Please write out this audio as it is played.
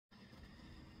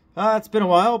It's been a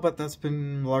while, but that's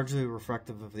been largely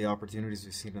reflective of the opportunities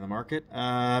we've seen in the market.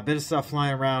 A bit of stuff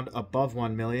flying around above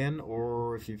 1 million,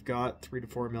 or if you've got 3 to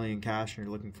 4 million cash and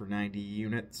you're looking for 90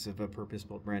 units of a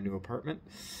purpose-built brand new apartment,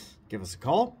 give us a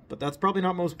call. But that's probably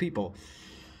not most people.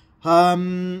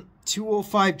 205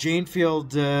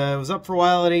 Janefield was up for a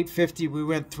while at 850. We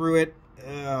went through it.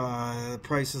 The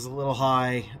price is a little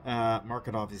high.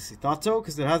 Market obviously thought so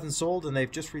because it hasn't sold, and they've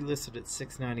just relisted at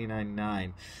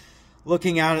 $699.9.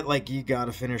 Looking at it like you got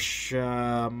to finish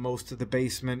most of the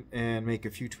basement and make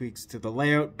a few tweaks to the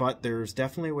layout, but there's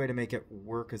definitely a way to make it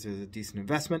work as a decent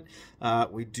investment.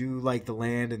 We do like the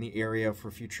land and the area for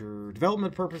future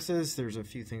development purposes. There's a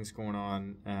few things going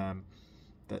on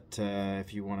that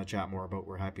if you want to chat more about,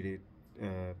 we're happy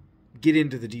to get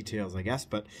into the details, I guess.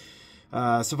 But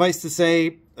suffice to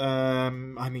say, I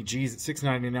mean, geez, at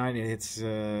 $699, it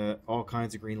hits all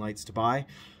kinds of green lights to buy.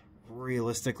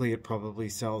 Realistically, it probably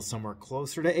sells somewhere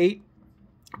closer to 8,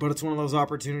 but it's one of those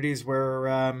opportunities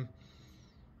where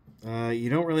you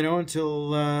don't really know until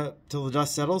the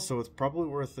dust settles, so it's probably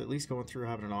worth at least going through,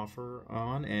 having an offer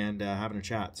on, and having a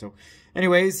chat. So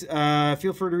anyways,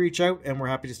 feel free to reach out, and we're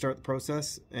happy to start the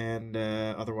process, and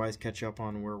otherwise catch up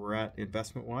on where we're at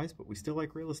investment-wise, but we still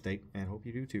like real estate, and hope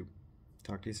you do too.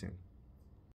 Talk to you soon.